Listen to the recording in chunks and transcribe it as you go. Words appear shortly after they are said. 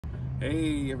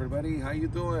Hey everybody, how you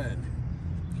doing?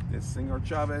 This is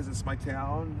Shanejose, this is my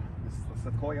town. This is the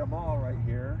Sequoia Mall right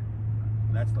here.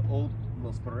 And that's the old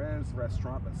Los Perez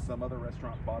restaurant, but some other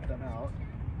restaurant bought them out.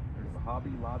 There's the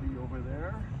Hobby Lobby over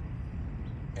there.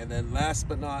 And then last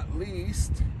but not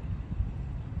least,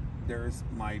 there's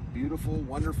my beautiful,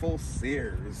 wonderful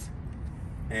Sears.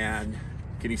 And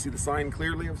can you see the sign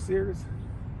clearly of Sears?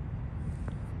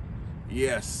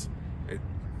 Yes,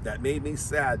 that made me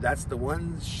sad. That's the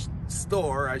one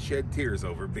store I shed tears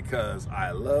over because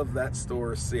I love that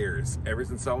store, Sears. Ever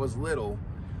since I was little,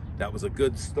 that was a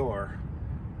good store.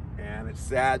 And it's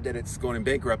sad that it's going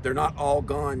bankrupt. They're not all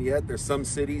gone yet. There's some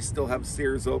cities still have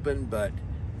Sears open, but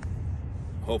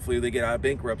hopefully they get out of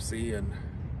bankruptcy. And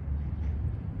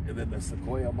then the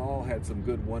Sequoia Mall had some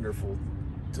good, wonderful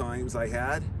times I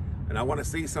had. And I want to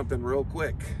say something real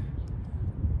quick.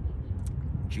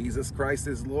 Jesus Christ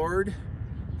is Lord.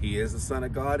 He is the Son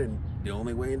of God, and the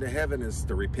only way into heaven is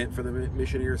to repent for the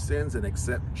remission of your sins and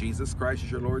accept Jesus Christ as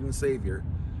your Lord and Savior.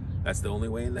 That's the only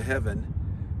way into heaven.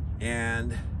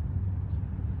 And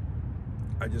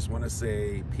I just want to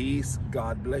say peace,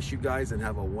 God bless you guys, and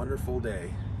have a wonderful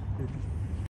day.